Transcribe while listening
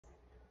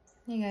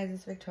Hey guys,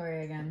 it's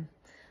Victoria again.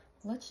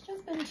 Let's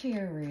jump into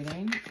your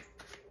reading.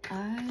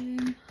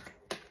 I'm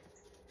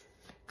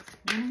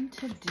going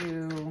to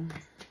do,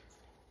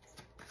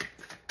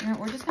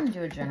 we're just going to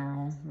do a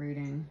general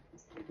reading.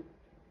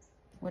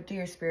 What do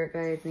your spirit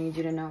guides need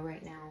you to know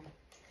right now?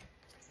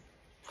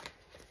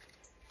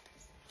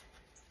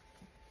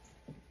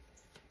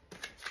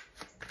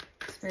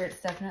 Spirit's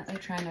definitely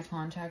trying to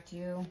contact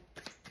you.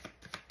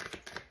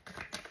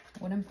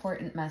 What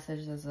important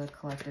message does the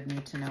collective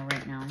need to know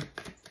right now?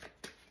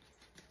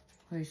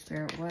 Holy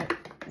Spirit, what?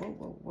 Whoa,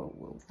 whoa, whoa,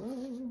 whoa,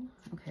 whoa.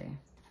 Okay.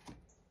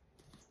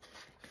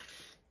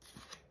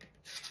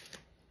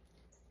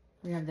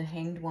 We have the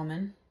Hanged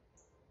Woman.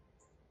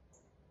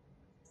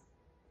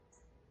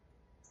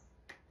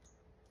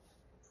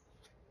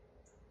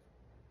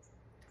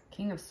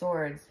 King of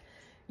Swords.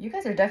 You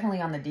guys are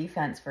definitely on the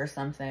defense for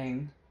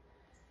something.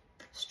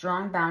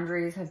 Strong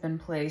boundaries have been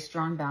placed.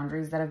 Strong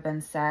boundaries that have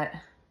been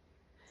set.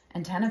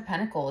 And 10 of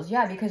Pentacles.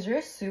 Yeah, because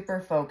you're super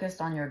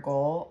focused on your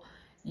goal.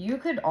 You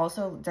could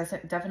also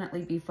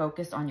definitely be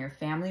focused on your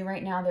family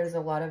right now. There's a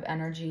lot of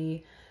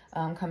energy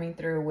coming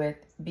through with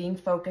being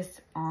focused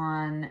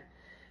on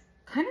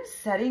kind of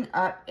setting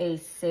up a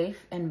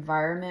safe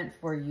environment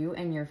for you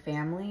and your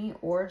family,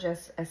 or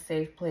just a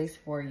safe place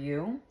for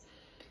you.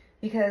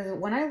 Because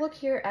when I look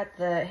here at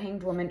the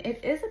Hanged Woman,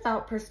 it is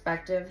about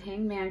perspective.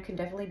 Hanged Man can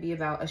definitely be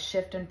about a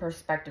shift in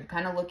perspective,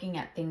 kind of looking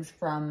at things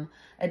from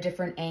a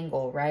different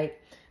angle, right?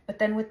 But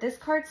then with this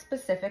card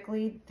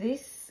specifically,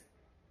 this,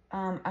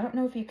 I don't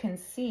know if you can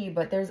see,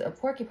 but there's a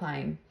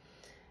porcupine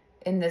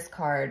in this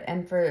card.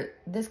 And for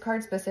this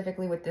card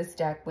specifically with this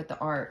deck, with the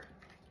art,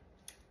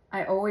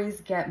 I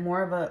always get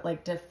more of a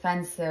like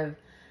defensive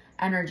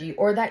energy,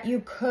 or that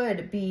you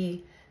could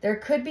be, there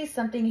could be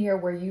something here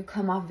where you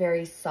come off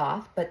very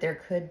soft, but there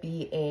could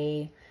be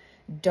a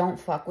don't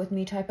fuck with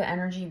me type of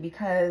energy.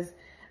 Because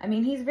I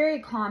mean, he's very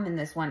calm in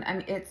this one. I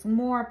mean, it's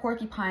more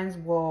porcupines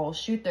will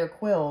shoot their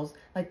quills.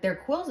 Like their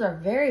quills are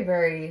very,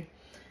 very,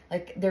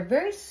 like they're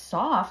very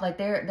soft. Like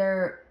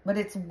but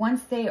it's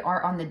once they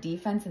are on the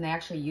defense and they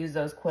actually use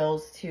those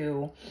quills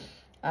to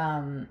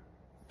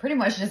pretty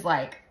much just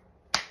like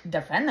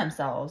defend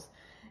themselves.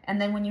 And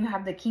then when you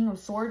have the King of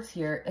Swords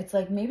here, it's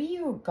like maybe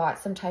you got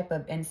some type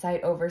of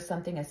insight over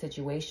something, a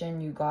situation.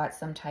 You got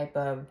some type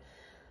of,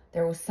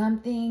 there was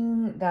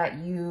something that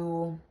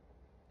you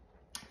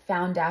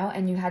found out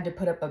and you had to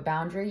put up a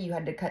boundary. You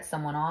had to cut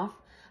someone off.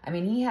 I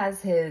mean, he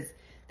has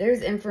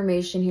there's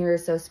information here.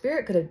 So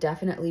Spirit could have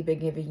definitely been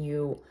giving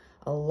you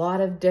a lot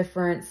of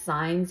different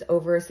signs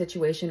over a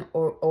situation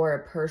or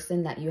a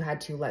person that you had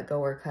to let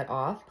go or cut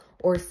off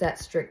or set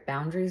strict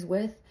boundaries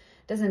with.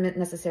 Doesn't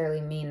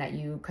necessarily mean that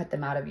you cut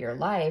them out of your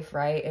life,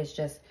 right? It's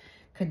just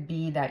could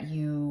be that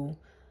you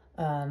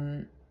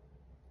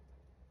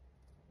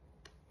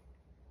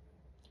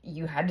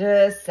you had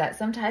to set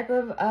some type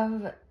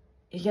of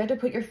you had to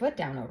put your foot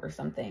down over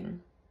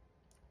something.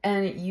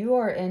 And you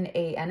are in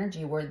a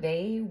energy where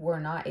they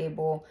were not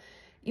able,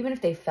 even if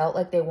they felt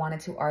like they wanted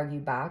to argue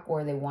back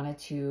or they wanted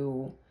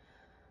to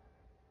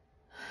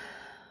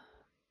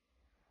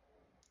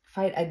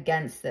fight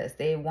against this,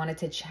 they wanted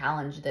to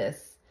challenge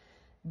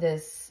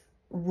this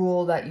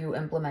rule that you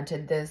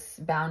implemented, this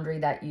boundary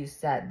that you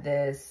set,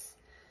 this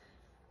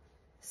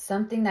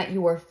something that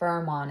you were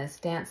firm on, a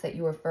stance that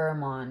you were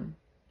firm on.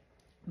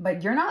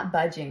 But you're not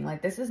budging.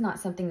 Like, this is not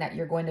something that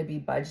you're going to be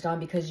budged on,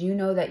 because you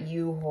know that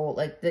you hold,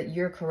 like, that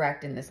you're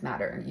correct in this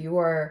matter. You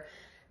are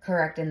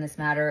correct in this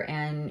matter.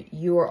 And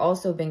you are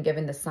also been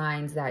given the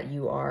signs that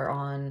you are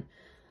on,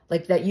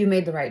 like, that you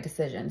made the right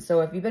decision.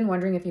 So if you've been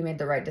wondering if you made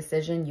the right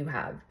decision, you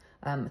have.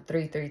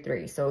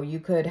 333. So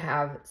you could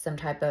have some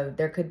type of,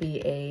 there could be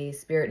a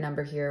spirit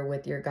number here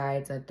with your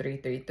guides at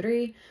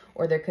 333,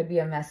 or there could be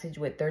a message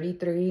with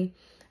 33.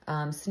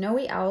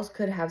 Snowy owls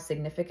could have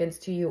significance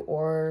to you,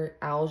 or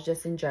owls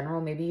just in general.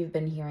 Maybe you've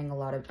been hearing a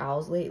lot of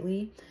owls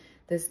lately.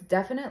 This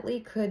definitely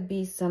could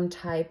be some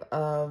type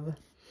of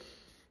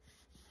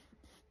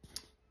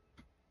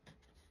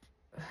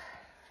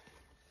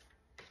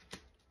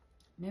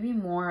maybe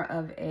more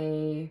of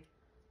a,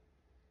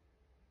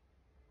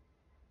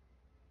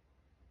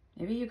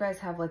 maybe you guys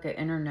have like an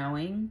inner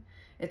knowing.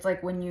 It's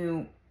like when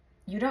you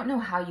don't know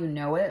how you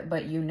know it,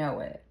 but you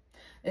know it.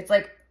 It's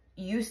like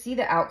you see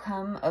the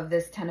outcome of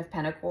this 10 of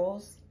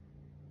Pentacles,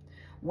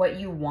 what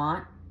you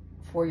want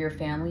for your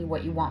family,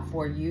 what you want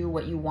for you,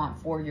 what you want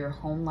for your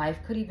home life.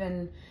 Could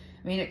even,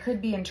 I mean, it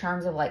could be in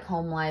terms of like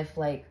home life,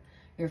 like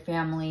your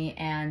family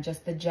and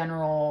just the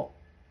general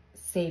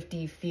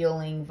safety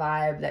feeling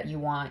vibe that you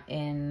want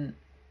in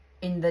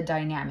the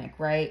dynamic,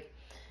 right?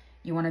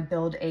 You want to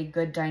build a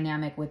good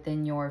dynamic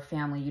within your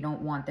family. You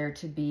don't want there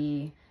to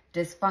be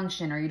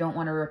dysfunction, or you don't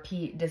want to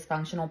repeat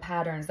dysfunctional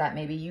patterns that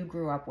maybe you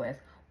grew up with.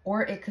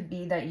 Or it could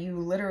be that you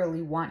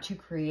literally want to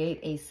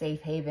create a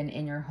safe haven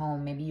in your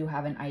home. Maybe you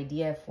have an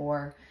idea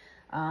for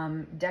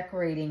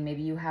decorating.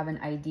 Maybe you have an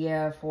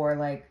idea for,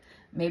 like,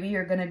 maybe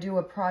you're going to do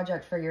a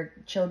project for your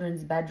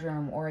children's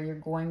bedroom, or you're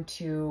going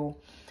to,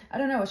 I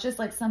don't know, it's just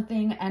like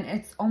something, and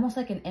it's almost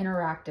like an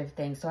interactive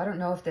thing. So I don't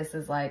know if this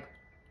is like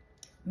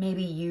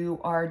Maybe you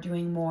are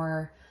doing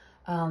more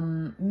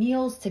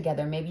meals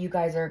together. Maybe you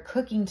guys are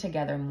cooking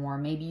together more.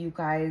 Maybe you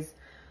guys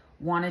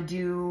want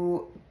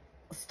to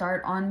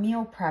start on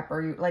meal prep,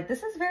 or like,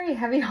 this is very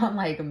heavy on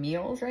like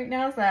meals right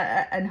now, so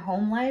and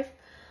home life.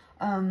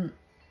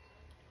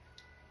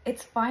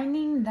 It's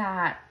finding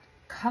that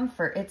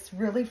comfort. It's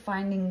really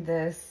finding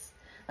this,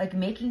 like,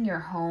 making your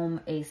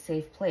home a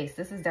safe place.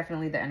 This is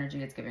definitely the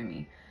energy it's giving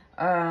me.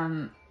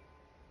 And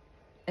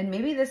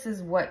maybe this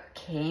is what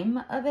came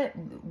of it,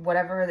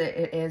 whatever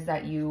it is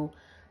that you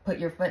put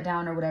your foot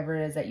down, or whatever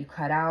it is that you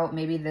cut out.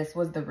 Maybe this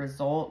was the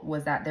result,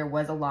 was that there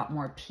was a lot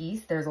more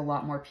peace. There's a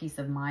lot more peace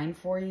of mind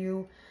for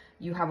you.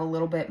 You have a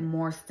little bit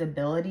more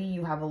stability.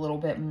 You have a little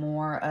bit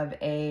more of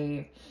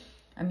a,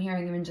 I'm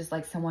hearing even just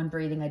like someone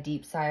breathing a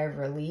deep sigh of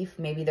relief.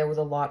 Maybe there was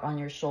a lot on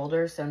your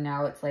shoulders, so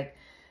now it's like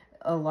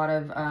a lot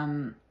of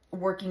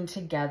working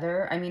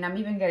together. I mean, I'm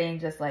even getting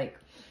just like,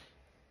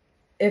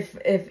 if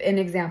an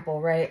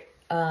example, right?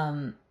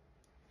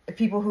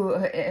 People who,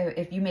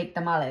 if you make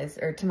tamales,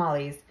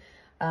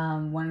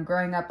 when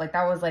growing up, like,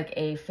 that was like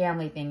a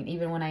family thing.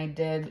 Even when I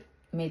did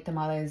make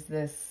tamales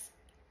this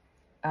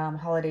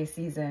holiday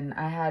season,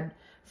 I had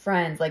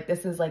friends, like,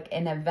 this is like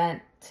an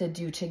event to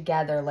do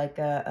together, like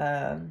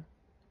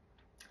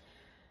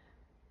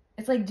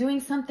it's like doing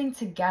something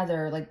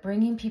together, like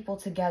bringing people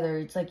together.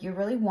 It's like you're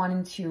really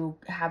wanting to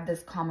have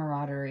this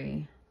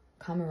camaraderie.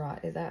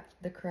 Is that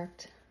the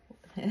correct?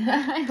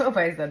 I hope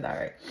I said that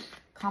right.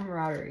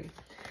 Camaraderie.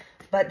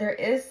 But there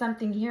is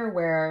something here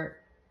where,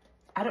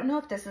 I don't know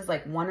if this is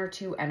like one or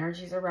two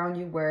energies around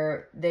you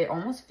where they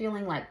almost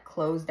feeling like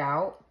closed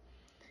out.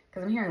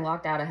 Because I'm hearing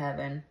Locked Out of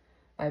Heaven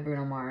by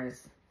Bruno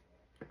Mars.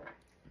 I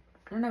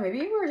don't know, maybe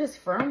you were just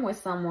firm with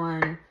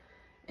someone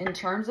in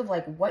terms of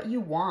like what you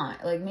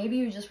want. Like, maybe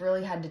you just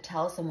really had to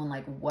tell someone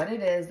like what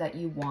it is that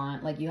you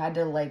want. Like, you had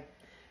to like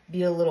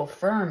be a little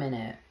firm in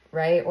it,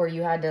 right? Or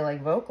you had to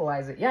like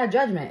vocalize it. Yeah,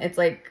 judgment. It's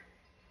like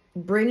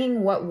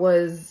bringing what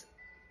was,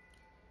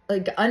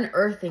 like,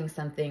 unearthing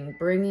something,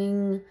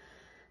 bringing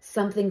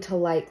something to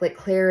like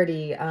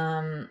clarity,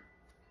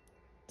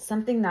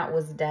 something that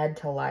was dead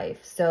to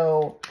life.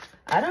 So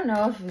I don't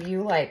know if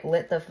you like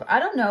I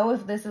don't know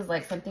if this is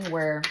like something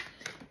where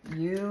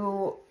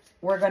you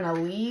were gonna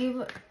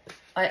leave,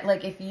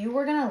 like if you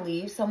were gonna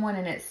leave someone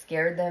and it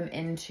scared them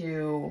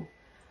into,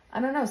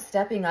 I don't know,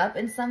 stepping up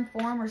in some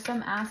form or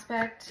some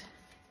aspect.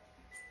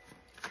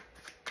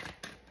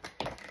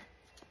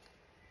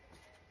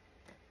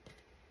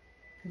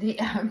 The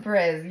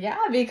Empress, yeah,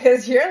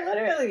 because you're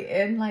literally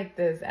in like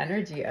this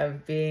energy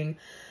of being,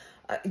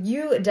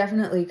 you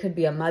definitely could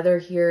be a mother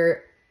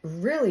here,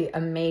 really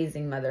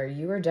amazing mother.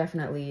 You are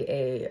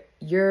definitely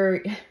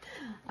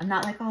I'm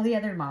not like all the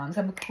other moms,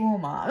 I'm a cool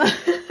mom.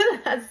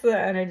 That's the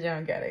energy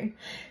I'm getting.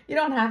 You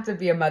don't have to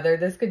be a mother.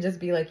 This could just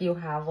be like you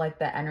have like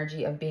the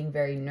energy of being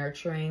very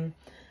nurturing,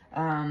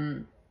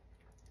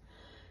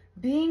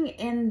 being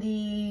in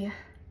the,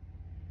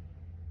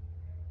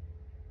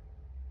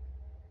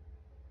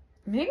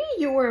 maybe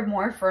you were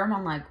more firm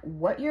on like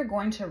what you're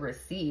going to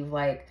receive.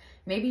 Like,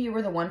 maybe you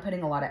were the one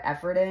putting a lot of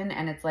effort in,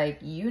 and it's like,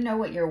 you know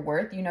what you're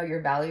worth, you know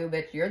your value,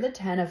 bitch. You're the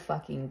 10 of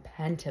fucking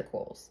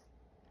Pentacles.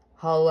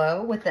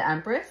 Hello, with the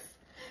Empress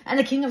and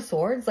the King of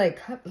Swords. Like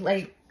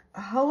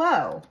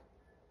hello.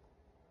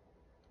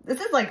 This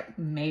is like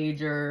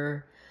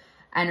major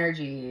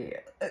energy.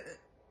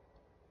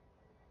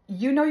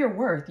 You know your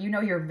worth, you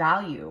know your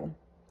value.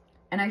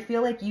 And I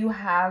feel like you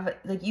have,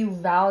 like, you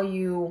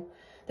value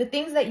the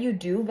things that you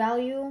do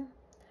value.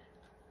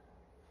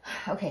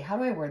 Okay, how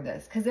do I word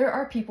this? Because there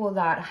are people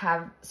that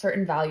have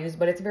certain values,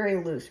 but it's very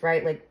loose,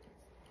 right? Like,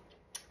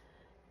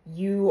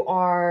 you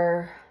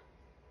are,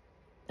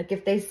 like,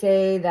 if they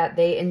say that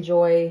they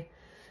enjoy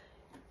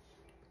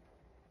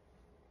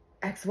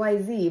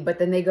XYZ, but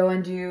then they go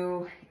and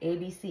do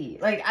ABC.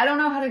 Like, I don't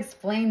know how to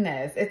explain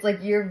this. It's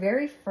like you're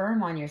very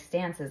firm on your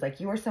stances. Like,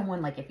 you are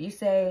someone, like, if you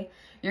say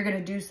you're going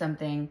to do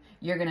something,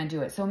 you're going to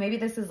do it. So maybe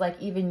this is like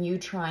even you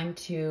trying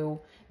to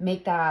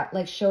make that,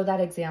 like, show that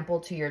example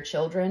to your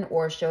children,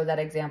 or show that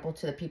example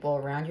to the people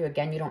around you.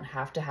 Again, you don't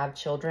have to have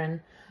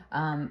children.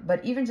 But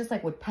even just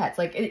like with pets,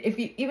 like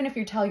even if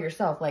you tell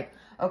yourself like,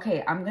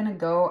 okay, I'm going to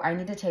go, I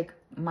need to take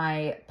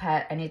my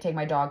pet, I need to take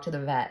my dog to the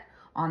vet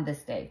on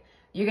this day.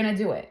 You're going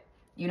to do it.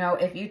 You know,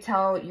 if you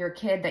tell your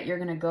kid that you're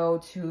going to go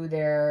to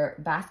their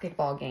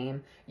basketball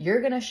game, you're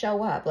going to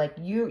show up. Like,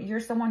 you're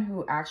someone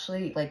who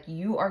actually, like,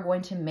 you are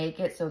going to make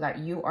it so that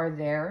you are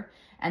there,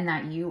 and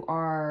that you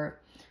are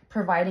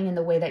providing in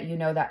the way that you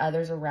know that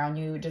others around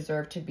you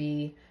deserve to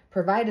be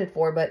provided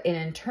for. But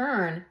in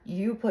turn,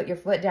 you put your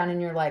foot down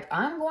and you're like,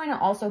 I'm going to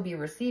also be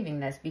receiving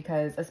this,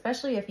 because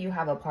especially if you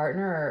have a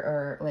partner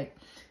or like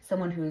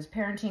someone who's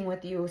parenting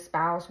with you,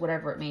 spouse,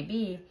 whatever it may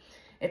be,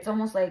 it's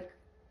almost like,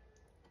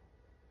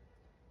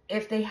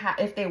 if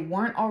they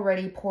weren't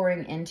already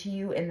pouring into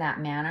you in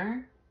that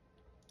manner,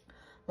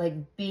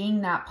 like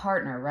being that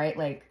partner, right?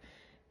 Like,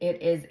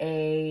 it is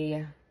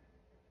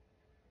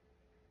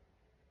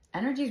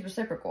energy is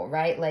reciprocal,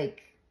 right?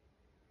 Like,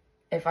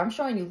 if I'm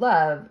showing you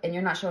love and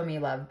you're not showing me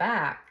love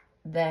back,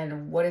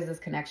 then what is this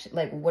connection?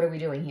 Like, what are we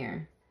doing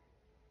here?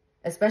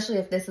 Especially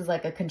if this is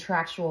like a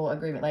contractual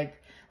agreement,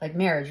 like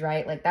marriage,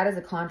 right? Like that is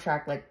a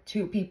contract, like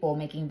two people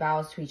making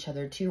vows to each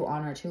other, to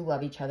honor, to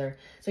love each other.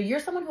 So you're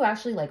someone who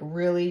actually like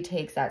really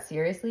takes that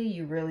seriously.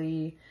 You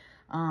really,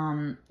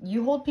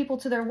 you hold people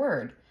to their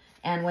word.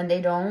 And when they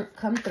don't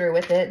come through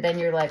with it, then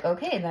you're like,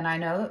 okay, then I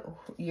know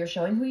you're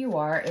showing who you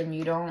are, and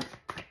you don't,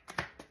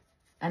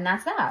 and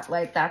that's that.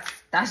 Like, that's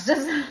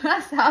just,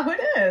 that's how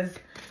it is.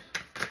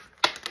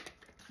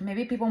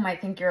 Maybe people might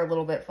think you're a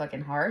little bit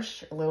fucking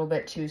harsh, a little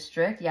bit too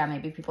strict. Yeah,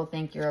 maybe people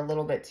think you're a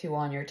little bit too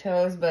on your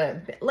toes,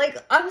 but like,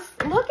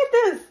 look at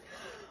this.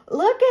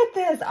 Look at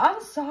this.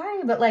 I'm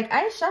sorry, but like,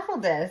 I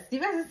shuffled this.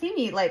 You guys have seen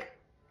me, like,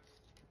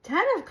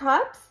 10 of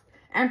Cups,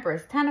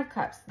 Empress, 10 of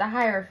Cups, the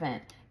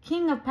Hierophant,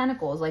 King of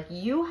Pentacles. Like,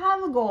 you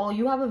have a goal,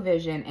 you have a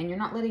vision, and you're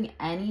not letting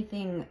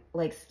anything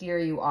like steer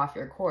you off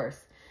your course.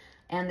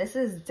 And this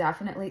is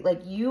definitely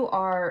like, you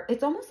are,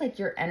 it's almost like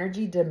your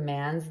energy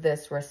demands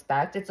this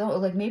respect. It's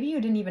like, maybe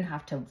you didn't even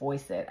have to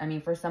voice it. I mean,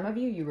 for some of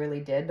you, you really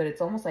did, but it's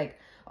almost like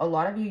a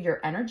lot of you,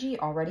 your energy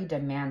already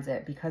demands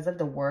it because of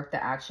the work,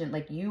 the action.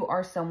 Like, you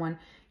are someone,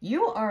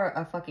 you are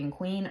a fucking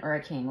queen or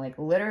a king. Like,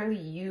 literally,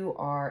 you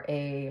are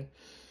a,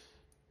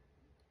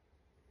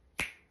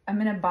 I'm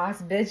in a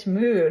boss bitch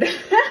mood.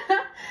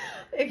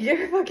 Like,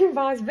 you're a fucking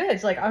boss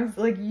bitch. Like, I'm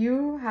like,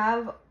 you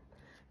have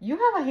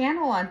a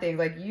handle on things.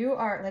 Like, you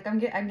are, like, I'm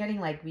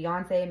getting like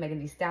Beyonce, Megan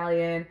Thee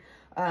Stallion,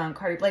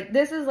 Cardi. Like,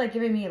 this is like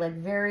giving me like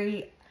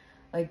very,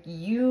 like,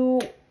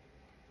 you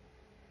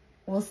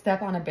will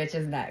step on a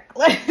bitch's neck.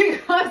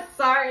 Like, I'm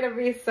sorry to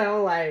be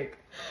so like,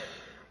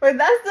 but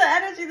that's the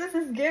energy this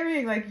is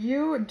giving. Like,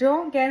 you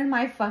don't get in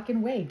my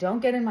fucking way. Don't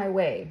get in my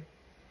way.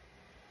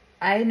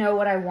 I know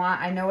what I want.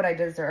 I know what I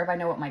deserve. I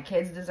know what my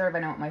kids deserve. I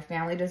know what my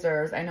family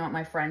deserves. I know what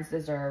my friends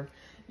deserve.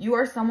 You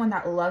are someone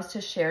that loves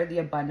to share the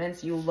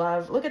abundance. You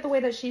love, look at the way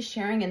that she's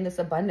sharing in this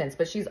abundance,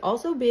 but she's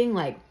also being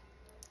like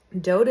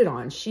doted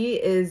on. She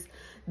is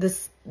the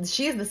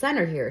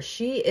center here.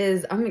 She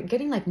is, I'm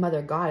getting like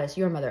Mother Goddess,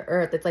 you're Mother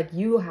Earth. It's like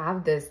you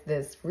have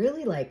this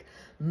really like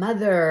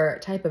mother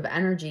type of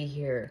energy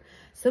here.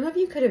 Some of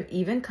you could have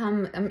even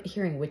come, I'm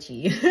hearing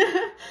witchy.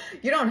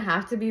 You don't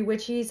have to be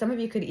witchy. Some of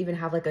you could even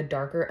have like a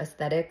darker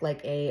aesthetic,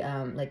 like a,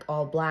 like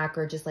all black,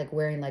 or just like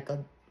wearing like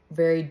a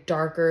very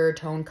darker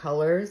tone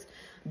colors,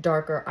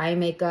 darker eye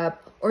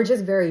makeup, or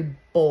just very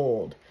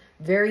bold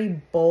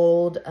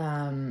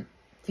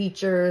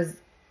features.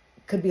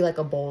 Could be like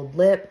a bold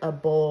lip, a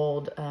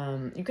bold,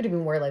 you could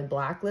even wear like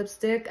black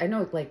lipstick. I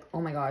know, like,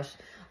 oh my gosh,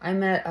 I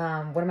met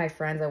one of my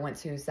friends. I went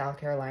to South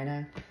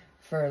Carolina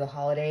for the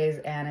holidays,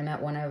 and I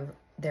met one of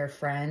their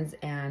friends,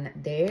 and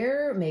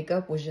their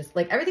makeup was just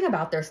like, everything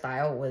about their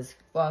style was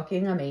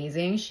fucking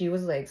amazing. She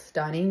was like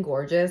stunning,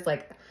 gorgeous.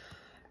 Like,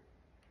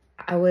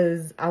 I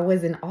was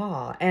in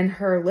awe. And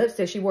her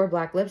lipstick, she wore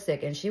black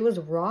lipstick, and she was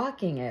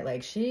rocking it.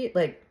 Like, she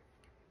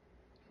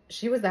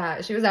was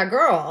that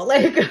girl.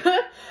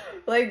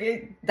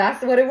 Like,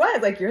 that's what it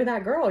was. Like, you're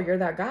that girl, you're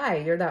that guy,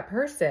 you're that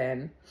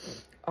person.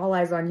 All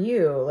eyes on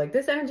you. Like,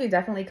 this energy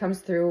definitely comes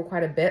through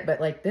quite a bit,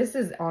 but like, this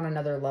is on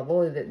another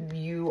level, that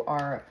you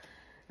are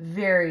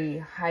very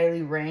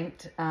highly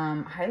ranked,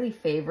 highly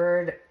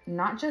favored,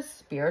 not just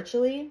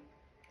spiritually,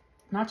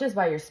 not just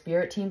by your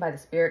spirit team, by the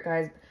spirit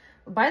guys,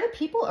 by the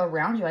people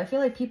around you. I feel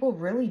like people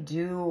really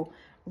do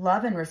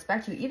love and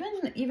respect you.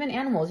 Even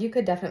animals. You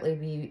could definitely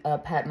be a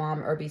pet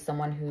mom, or be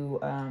someone who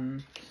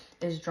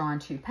is drawn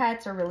to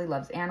pets or really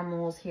loves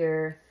animals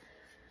here.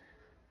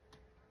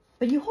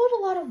 But you hold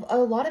a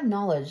lot of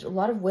knowledge, a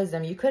lot of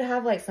wisdom. You could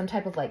have like some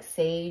type of like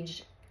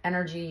sage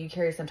energy. You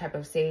carry some type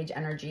of sage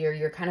energy, or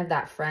you're kind of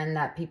that friend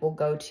that people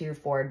go to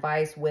for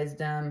advice,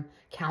 wisdom,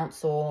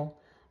 counsel.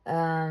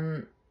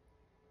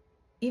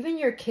 Even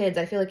your kids,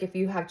 I feel like if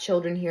you have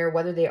children here,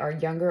 whether they are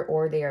younger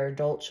or they are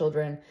adult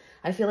children,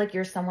 I feel like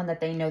you're someone that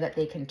they know that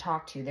they can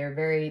talk to. They're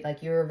very,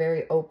 like, you're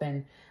very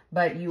open,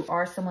 but you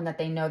are someone that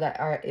they know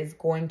that is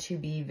going to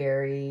be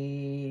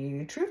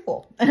very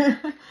truthful.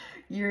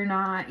 You're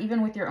not,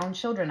 even with your own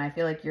children, I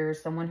feel like you're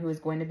someone who is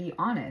going to be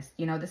honest.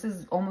 You know, this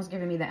is almost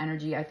giving me the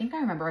energy. I think I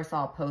remember I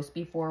saw a post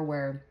before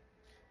where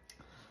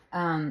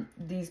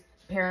these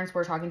parents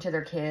were talking to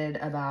their kid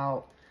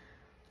about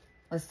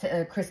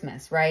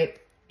Christmas, right?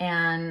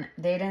 And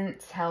they didn't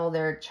tell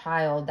their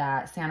child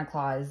that Santa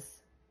Claus,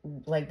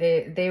 like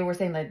they were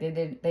saying like they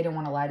didn't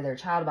want to lie to their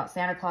child about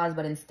Santa Claus,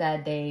 but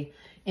instead they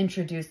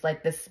introduced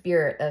like the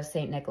spirit of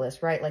Saint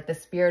Nicholas, right? Like the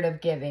spirit of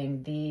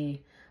giving,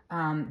 the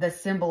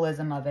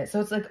symbolism of it. So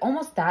it's like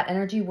almost that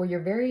energy where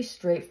you're very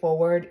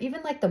straightforward.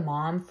 Even like the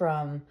mom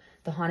from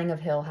The Haunting of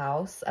Hill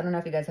House. I don't know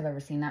if you guys have ever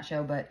seen that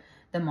show, but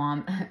the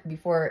mom,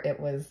 before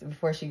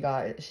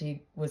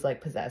she was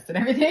like possessed and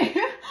everything.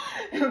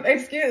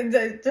 Let's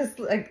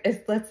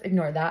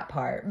ignore that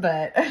part.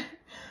 But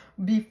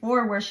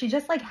before, where she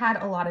just like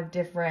had a lot of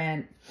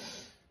different,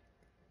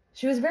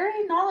 she was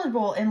very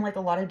knowledgeable in like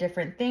a lot of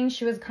different things.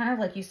 She was kind of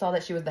like, you saw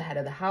that she was the head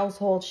of the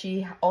household.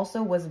 She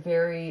also was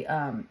very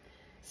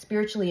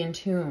spiritually in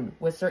tune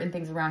with certain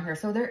things around her.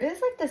 So there is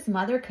like this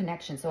mother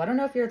connection. So I don't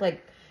know if you're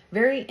like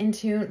very in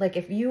tune. Like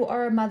if you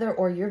are a mother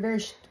or you're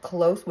very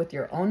close with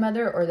your own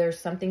mother, or there's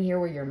something here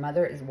where your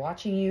mother is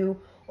watching you,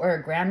 or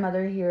a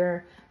grandmother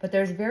here, but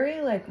there's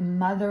very like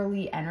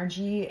motherly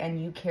energy,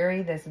 and you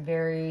carry this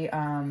very,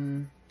 I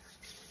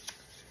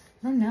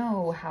don't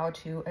know how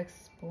to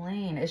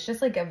explain. It's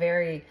just like a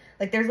very,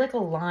 like there's like a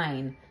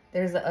line.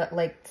 There's a,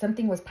 like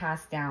something was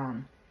passed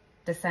down,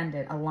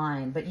 descendant, a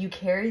line, but you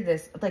carry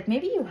this, like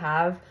maybe you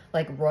have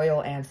like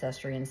royal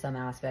ancestry in some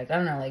aspect. I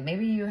don't know, like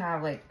maybe you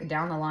have like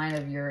down the line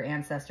of your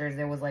ancestors,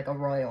 there was like a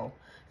royal,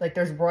 like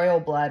there's royal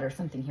blood or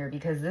something here,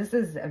 because this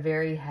is a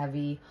very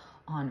heavy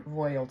on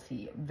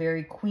royalty,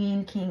 very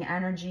queen, king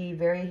energy,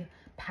 very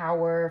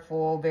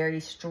powerful, very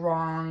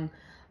strong,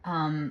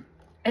 and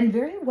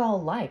very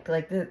well liked.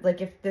 Like like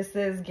if this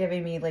is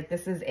giving me like,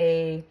 this is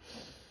a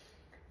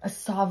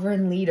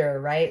sovereign leader,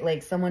 right?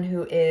 Like someone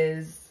who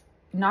is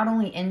not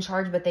only in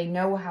charge, but they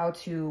know how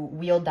to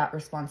wield that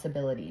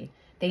responsibility.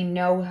 They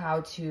know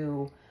how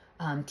to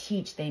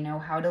teach. They know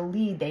how to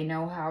lead. They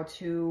know how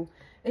to,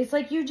 it's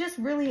like you just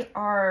really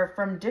are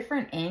from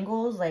different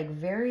angles, like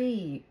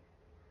very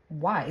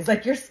wise.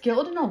 Like you're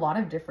skilled in a lot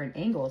of different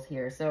angles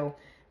here. So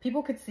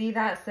people could see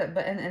that,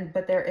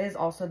 but there is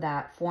also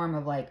that form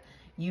of like,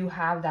 you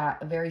have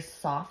that very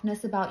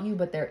softness about you,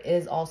 but there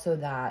is also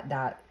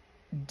that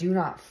do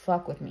not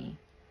fuck with me.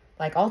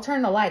 Like, I'll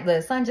turn the light.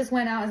 The sun just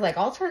went out. It's like,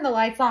 I'll turn the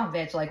lights off,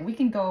 bitch. Like, we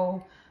can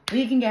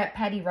get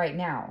petty right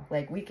now.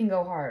 Like, we can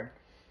go hard.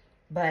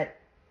 But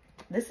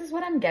this is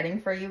what I'm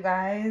getting for you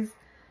guys.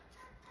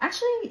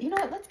 Actually, you know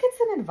what? Let's get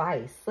some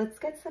advice. Let's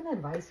get some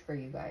advice for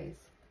you guys.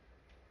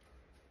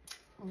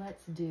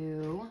 Let's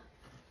do...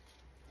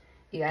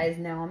 You guys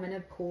know I'm going to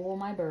pull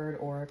my bird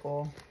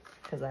oracle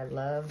because I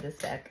love this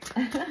deck.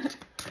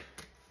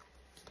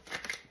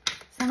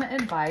 Some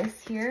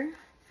advice here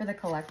for the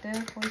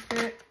collective, Holy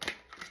Spirit.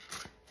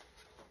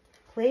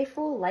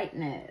 Playful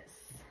lightness.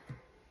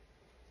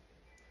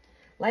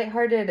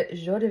 Lighthearted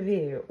joie de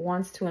vivre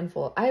wants to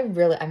unfold.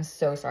 I'm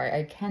so sorry.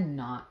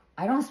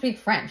 I don't speak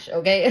French,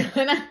 okay?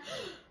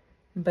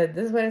 But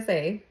this is what I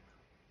say.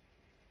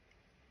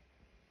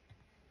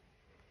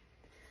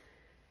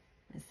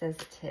 It says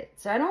tit.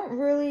 So I don't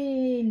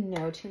really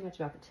know too much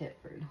about the tit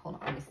bird. Hold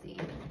on, let me see.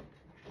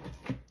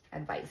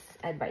 Advice.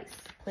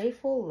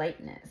 Playful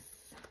lightness.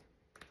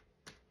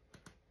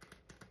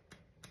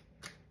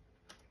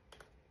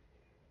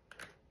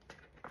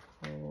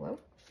 Hello.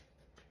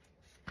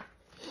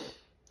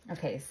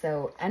 Okay,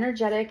 so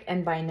energetic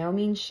and by no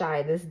means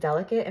shy, this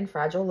delicate and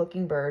fragile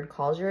looking bird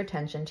calls your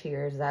attention to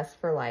your zest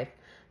for life.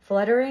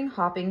 Fluttering,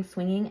 hopping,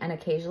 swinging, and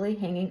occasionally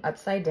hanging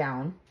upside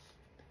down.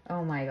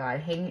 Oh my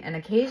God,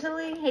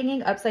 occasionally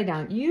hanging upside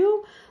down.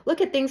 You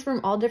look at things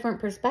from all different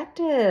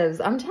perspectives.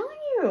 I'm telling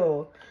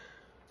you.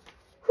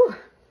 Whew.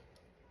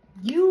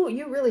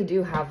 You really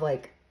do have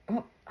like,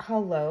 oh,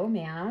 hello,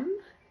 ma'am.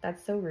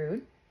 That's so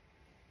rude.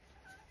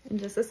 In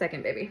just a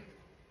second, baby.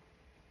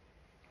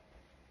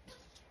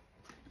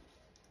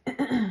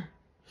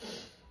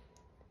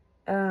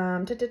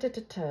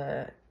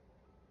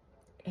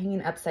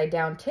 Hanging upside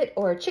down, tit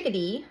or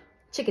chickadee,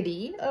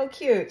 oh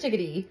cute,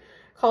 chickadee,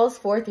 calls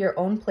forth your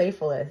own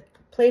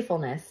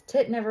playfulness.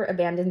 Tit never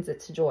abandons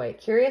its joy.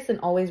 Curious and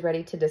always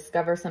ready to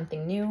discover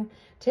something new,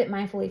 tit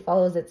mindfully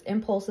follows its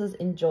impulses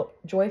in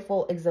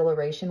joyful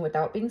exhilaration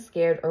without being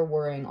scared or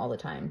worrying all the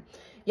time.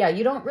 Yeah,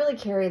 you don't really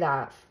carry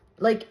that.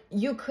 Like,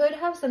 you could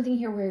have something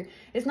here where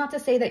it's not to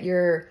say that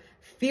you're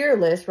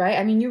fearless, right?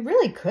 I mean, you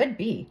really could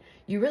be.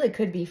 You really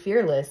could be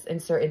fearless in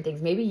certain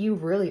things. Maybe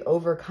you've really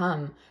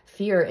overcome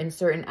fear in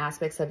certain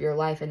aspects of your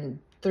life, and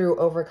through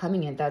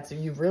overcoming it,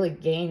 you've really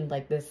gained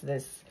like this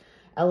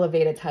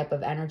elevated type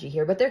of energy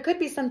here. But there could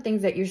be some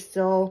things that you're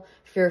still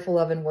fearful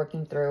of and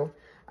working through.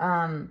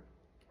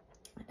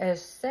 It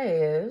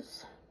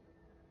says,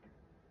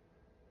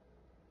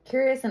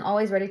 curious and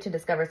always ready to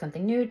discover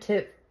something new.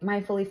 Tit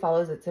mindfully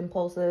follows its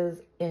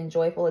impulses in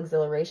joyful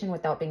exhilaration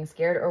without being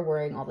scared or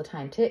worrying all the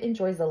time. Tit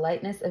enjoys the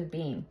lightness of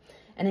being.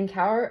 An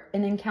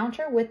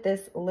encounter with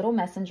this little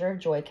messenger of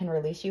joy can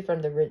release you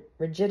from the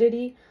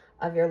rigidity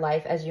of your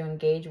life as you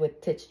engage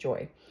with Tit's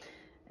joy.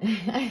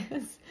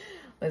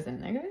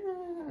 Listen,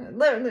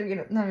 let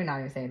me not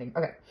even say anything.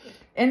 Okay.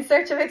 In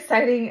search of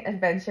exciting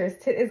adventures,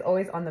 Tit is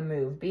always on the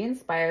move. Be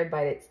inspired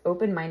by its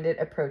open-minded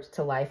approach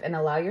to life and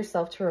allow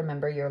yourself to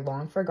remember your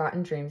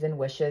long-forgotten dreams and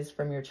wishes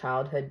from your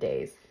childhood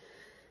days.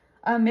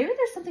 Maybe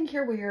there's something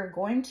here where you're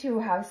going to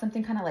have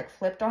something kind of like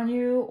flipped on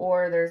you,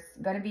 or there's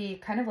going to be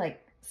kind of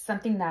like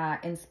something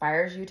that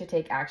inspires you to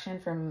take action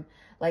from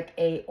like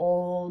an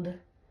old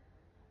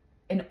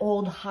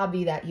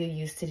hobby that you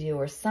used to do,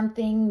 or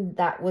something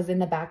that was in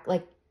the back,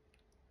 like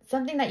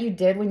something that you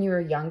did when you were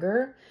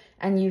younger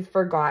and you've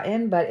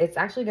forgotten, but it's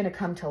actually going to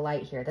come to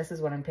light here. This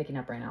is what I'm picking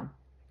up right now.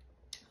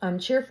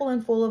 Cheerful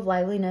and full of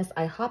liveliness,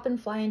 I hop and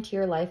fly into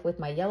your life with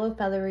my yellow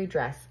feathery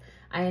dress.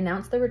 I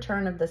announce the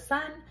return of the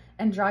sun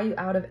and draw you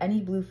out of any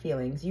blue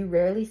feelings. You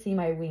rarely see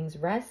my wings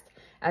rest,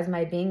 as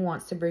my being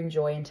wants to bring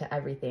joy into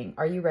everything.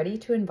 Are you ready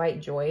to invite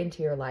joy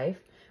into your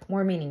life?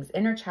 More meanings.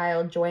 Inner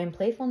child, joy and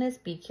playfulness.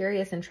 Be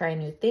curious and try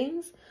new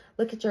things.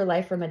 Look at your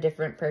life from a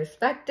different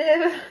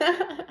perspective.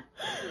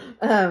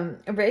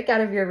 Break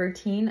out of your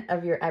routine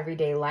of your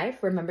everyday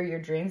life. Remember your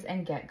dreams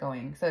and get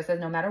going. So it says,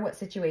 no matter what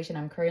situation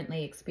I'm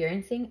currently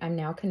experiencing, I'm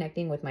now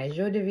connecting with my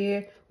joie de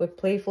vivre with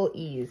playful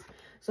ease.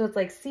 So it's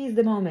like, seize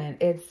the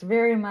moment. It's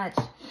very much...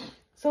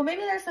 So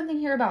maybe there's something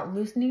here about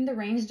loosening the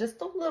reins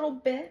just a little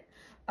bit.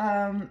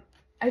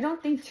 I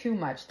don't think too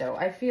much, though.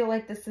 I feel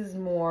like this is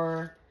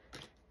more...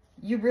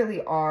 You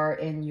really are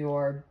in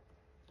your...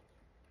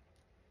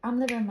 I'm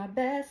living my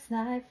best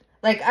life.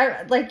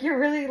 Like you're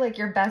really like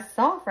your best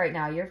self right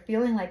now. You're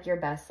feeling like your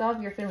best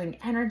self. You're feeling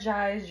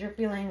energized. You're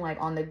feeling like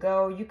on the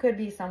go. You could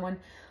be someone,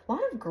 a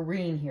lot of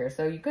green here.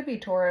 So you could be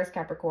Taurus,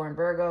 Capricorn,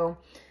 Virgo.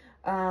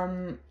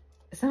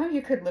 Some of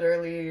you could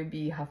literally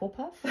be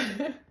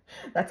Hufflepuff.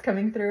 That's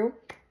coming through.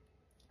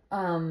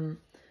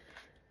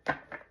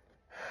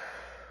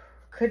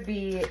 Could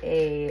be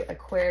a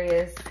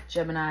Aquarius,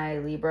 Gemini,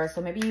 Libra. So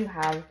maybe you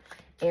have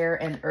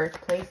air and earth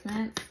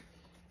placements.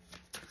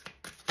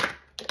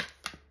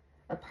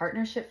 A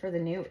partnership for the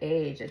new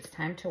age. It's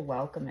time to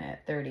welcome it.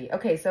 30.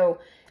 Okay, so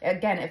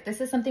again, if this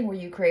is something where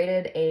you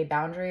created a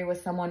boundary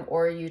with someone,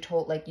 or you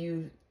told, like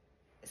you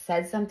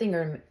said something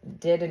or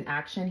did an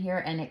action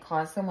here and it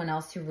caused someone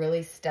else to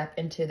really step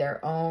into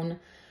their own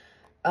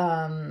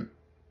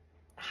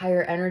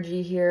higher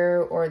energy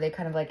here, or they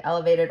kind of like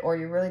elevated, or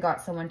you really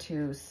got someone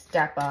to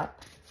step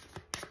up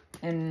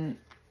in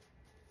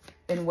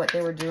what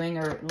they were doing,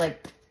 or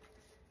like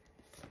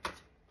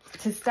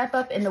to step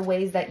up in the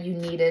ways that you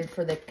needed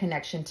for the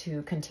connection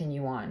to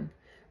continue on,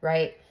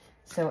 right?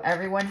 So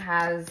everyone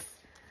has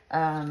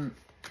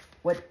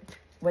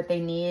what they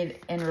need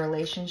in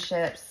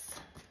relationships.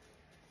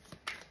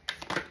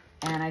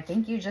 And I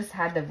think you just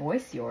had to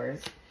voice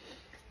yours.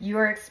 You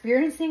are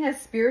experiencing a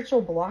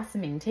spiritual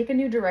blossoming. Take a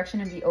new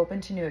direction and be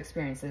open to new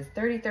experiences.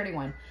 30,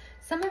 31.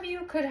 Some of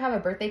you could have a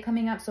birthday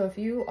coming up. So if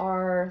you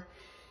are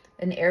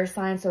an air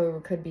sign, so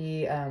it could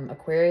be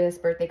Aquarius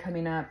birthday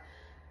coming up.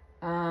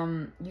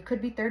 You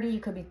could be 30,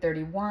 you could be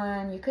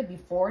 31, you could be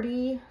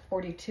 40,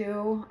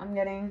 42, I'm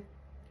getting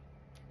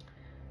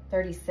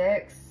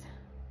 36.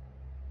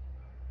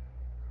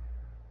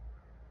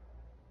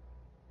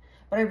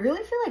 But I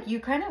really feel like you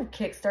kind of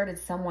kickstarted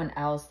someone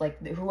else,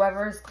 like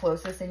whoever is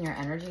closest in your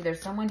energy. There's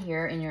someone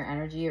here in your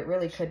energy. It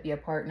really could be a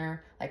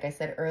partner. Like I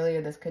said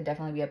earlier, this could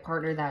definitely be a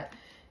partner that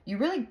you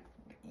really...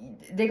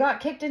 They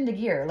got kicked into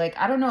gear. Like,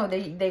 I don't know.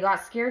 They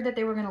got scared that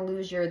they were going to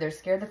lose you. They're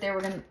scared that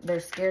they're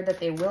scared that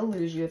they will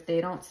lose you if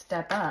they don't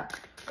step up,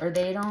 or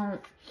they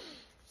don't.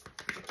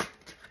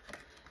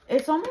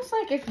 It's almost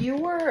like if you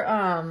were,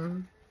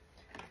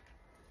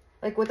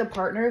 like with a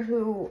partner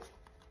who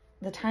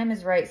the time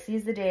is right,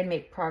 seize the day and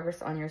make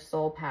progress on your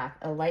soul path.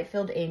 A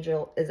light-filled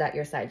angel is at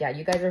your side. Yeah,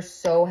 you guys are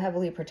so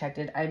heavily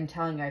protected. I'm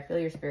telling you, I feel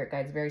your spirit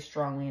guides very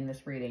strongly in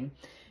this reading.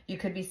 You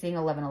could be seeing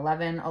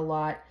 1111 a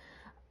lot.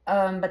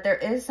 But there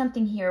is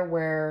something here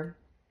where,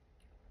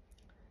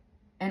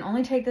 and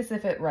only take this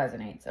if it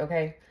resonates,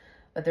 okay?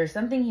 But there's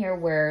something here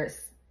where,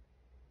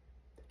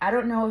 I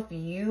don't know if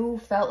you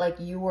felt like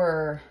you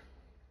were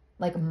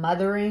like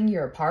mothering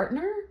your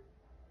partner.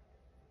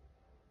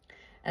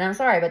 And I'm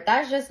sorry, but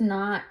that's just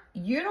not,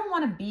 you don't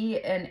want to be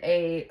in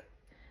a,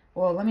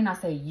 well, let me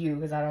not say you,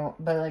 because I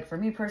don't, but like for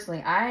me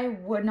personally, I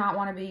would not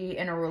want to be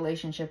in a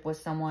relationship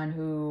with someone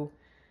who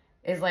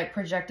is like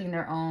projecting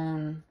their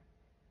own,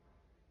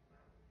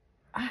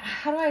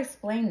 how do I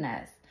explain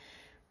this?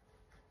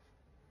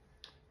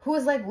 Who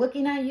is like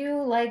looking at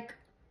you like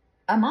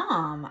a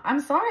mom. I'm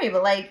sorry,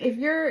 but like if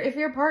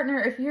your partner,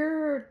 if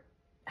you're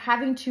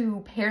having to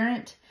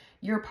parent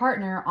your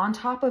partner on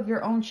top of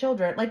your own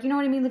children, like, you know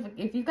what I mean?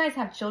 If you guys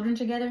have children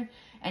together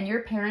and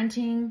you're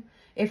parenting,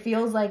 it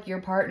feels like your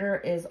partner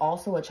is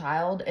also a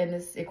child in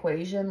this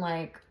equation.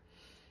 Like,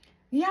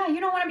 yeah, you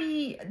don't want to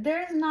be,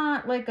 there's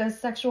not like a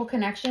sexual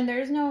connection.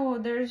 There's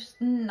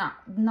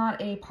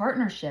not a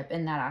partnership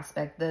in that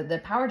aspect.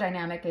 The power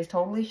dynamic is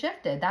totally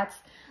shifted.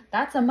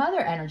 That's a mother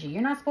energy.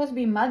 You're not supposed to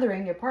be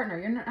mothering your partner.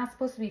 You're not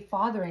supposed to be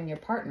fathering your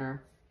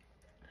partner.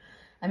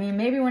 I mean,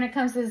 maybe when it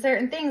comes to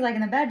certain things, like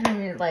in the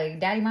bedroom, like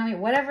daddy, mommy,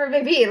 whatever it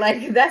may be,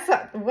 like that's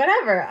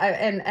whatever.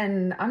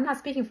 And I'm not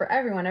speaking for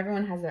everyone.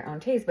 Everyone has their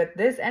own taste, but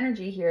this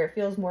energy here, it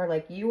feels more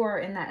like you are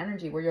in that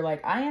energy where you're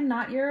like, I am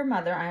not your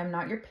mother. I am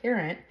not your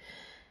parent.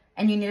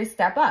 And you need to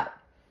step up.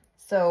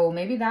 So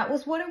maybe that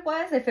was what it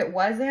was. If it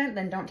wasn't,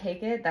 then don't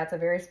take it. That's a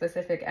very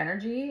specific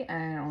energy,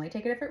 and only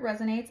take it if it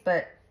resonates.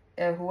 But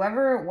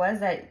whoever it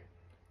was that,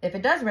 if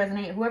it does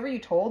resonate, whoever you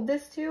told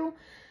this to,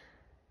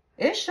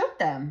 it shook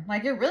them.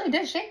 Like, it really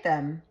did shake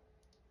them.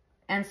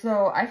 And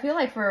so I feel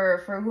like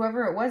for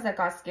whoever it was that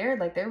got scared,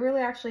 like they're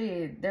really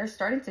actually, they're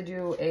starting to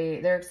do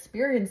they're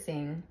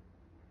experiencing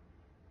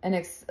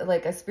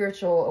like a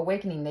spiritual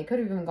awakening. They could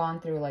have even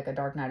gone through like a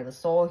dark night of the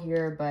soul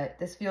here, but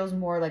this feels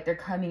more like they're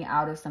coming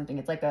out of something.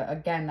 It's like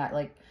again, that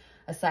like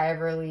a sigh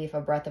of relief,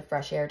 a breath of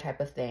fresh air type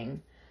of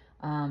thing.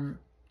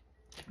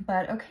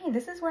 But okay,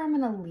 this is where I'm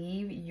going to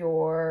leave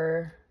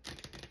your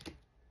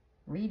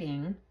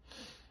reading.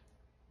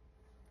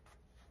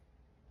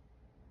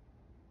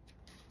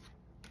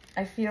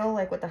 I feel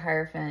like with the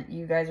Hierophant,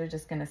 you guys are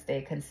just going to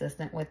stay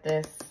consistent with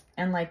this.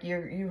 And like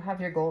you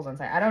have your goals on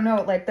side. I don't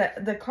know, like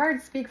the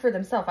cards speak for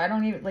themselves. I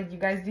don't even, like, you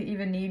guys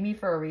even need me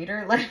for a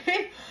reader.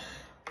 Like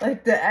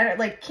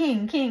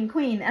king,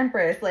 queen,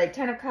 empress, like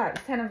 10 of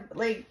cups, 10 of,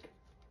 like,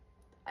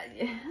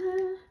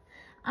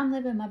 I'm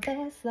living my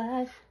best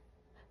life.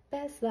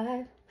 Best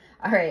life.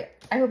 All right.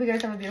 I hope you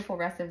guys have a beautiful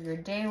rest of your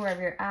day,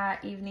 wherever you're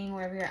at, evening,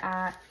 wherever you're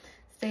at.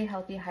 Stay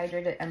healthy,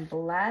 hydrated, and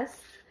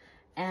blessed.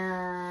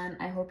 And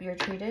I hope you're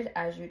treated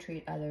as you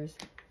treat others.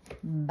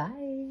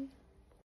 Bye.